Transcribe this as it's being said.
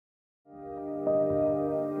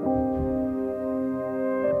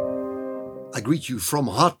greet you from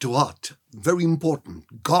heart to heart. Very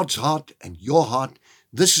important. God's heart and your heart.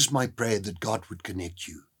 This is my prayer, that God would connect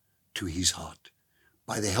you to his heart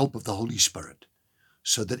by the help of the Holy Spirit,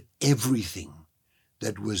 so that everything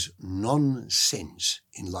that was nonsense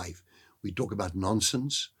in life, we talk about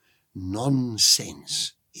nonsense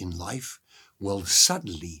in life, will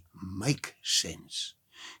suddenly make sense.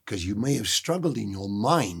 Because you may have struggled in your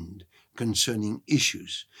mind concerning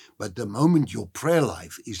issues, but the moment your prayer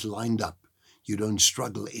life is lined up, you don't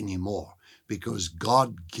struggle anymore, because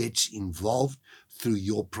God gets involved through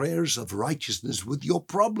your prayers of righteousness with your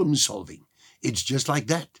problem solving. It's just like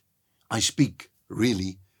that. I speak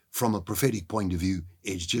really from a prophetic point of view.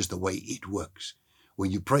 It's just the way it works.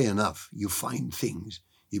 When you pray enough, you find things,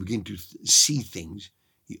 you begin to see things,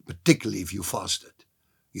 particularly if you fasted,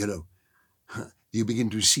 you begin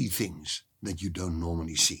to see things that you don't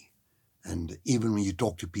normally see. And even when you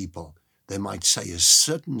talk to people, they might say a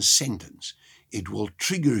certain sentence, it will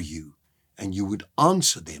trigger you, and you would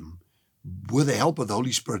answer them with the help of the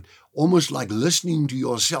Holy Spirit, almost like listening to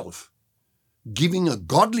yourself, giving a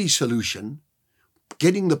godly solution,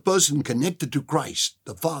 getting the person connected to Christ,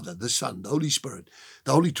 the Father, the Son, the Holy Spirit,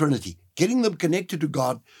 the Holy Trinity, getting them connected to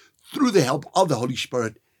God through the help of the Holy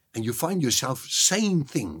Spirit, and you find yourself saying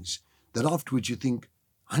things that afterwards you think,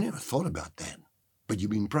 I never thought about that. But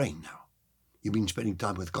you've been praying now. You've been spending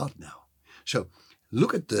time with God now. So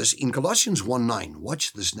look at this in Colossians 1:9.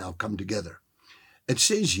 Watch this now come together. It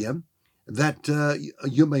says here that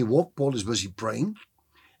you may walk, Paul is busy praying,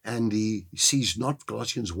 and he cease not,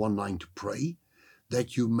 Colossians 1:9, to pray,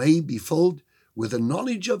 that you may be filled with the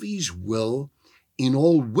knowledge of his will in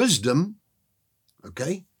all wisdom,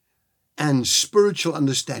 and spiritual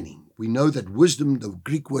understanding. We know that wisdom, the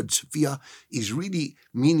Greek word sophia, is really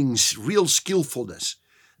meaning real skillfulness.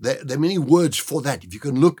 There are many words for that. If you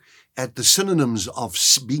can look at the synonyms of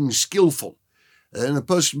being skillful, then a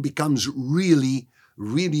person becomes really,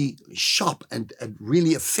 really sharp and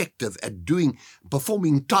really effective at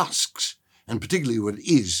performing tasks, and particularly what it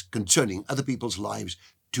is concerning other people's lives,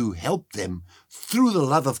 to help them through the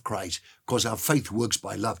love of Christ, because our faith works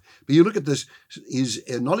by love. But you look at this, is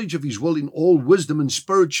a knowledge of his will in all wisdom and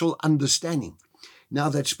spiritual understanding. Now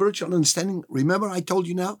that spiritual understanding, remember I told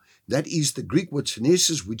you now, that is the Greek word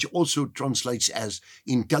synesis, which also translates as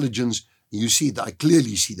intelligence. You see that, I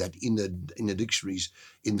clearly see that in the dictionaries,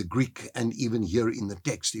 in the Greek, and even here in the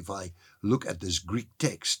text. If I look at this Greek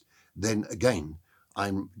text, then again,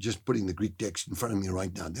 I'm just putting the Greek text in front of me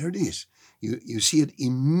right now. There it is. You see it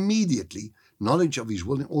immediately, knowledge of his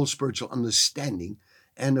will in all spiritual understanding.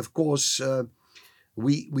 And of course,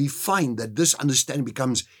 we find that this understanding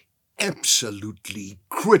becomes absolutely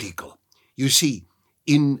critical. You see,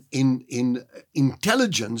 in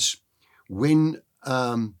intelligence, when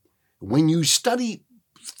you study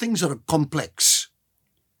things that are complex,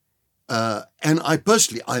 and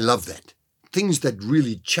I love that, things that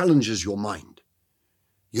really challenges your mind.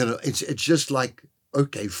 It's just like,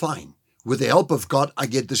 okay, fine. With the help of God, I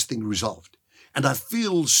get this thing resolved. And I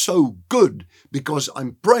feel so good because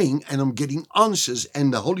I'm praying and I'm getting answers,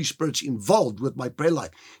 and the Holy Spirit's involved with my prayer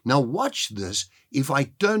life. Now watch this. If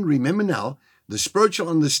I remember now, the spiritual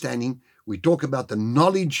understanding, we talk about the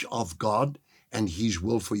knowledge of God and his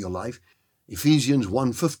will for your life. Ephesians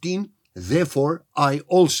 1:15, therefore I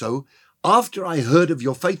also, after I heard of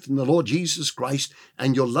your faith in the Lord Jesus Christ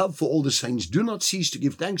and your love for all the saints, do not cease to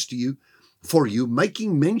give thanks to you, for you,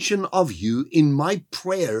 making mention of you in my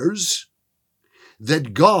prayers,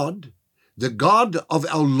 that God, the God of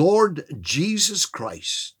our Lord Jesus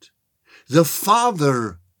Christ, the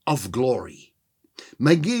Father of glory,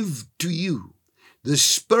 may give to you the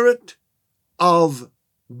spirit of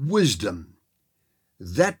wisdom.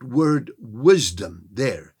 That word wisdom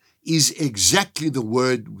there is exactly the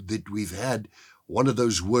word that we've had, one of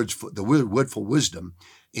those words, for the word for wisdom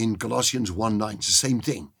in Colossians 1:9. It's the same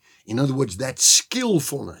thing. In other words, that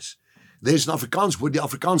skillfulness. There's an Afrikaans word, the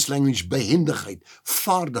Afrikaans language, behendigheid,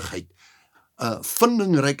 vaardigheid,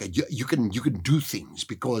 vindingrijkheid. You can do things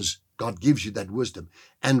because God gives you that wisdom.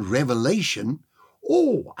 And revelation,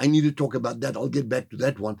 I need to talk about that. I'll get back to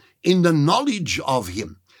that one. In the knowledge of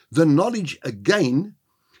him. The knowledge, again,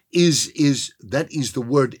 is the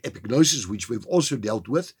word epignosis, which we've also dealt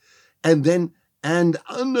with. And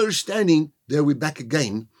understanding, there we're back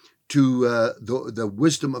again to the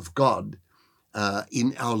wisdom of God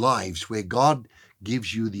in our lives, where God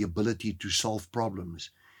gives you the ability to solve problems.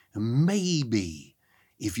 And maybe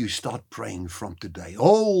if you start praying from today,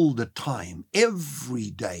 all the time,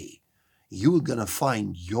 every day, you're going to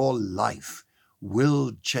find your life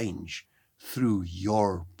will change through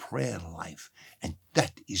your prayer life. And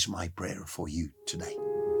that is my prayer for you today.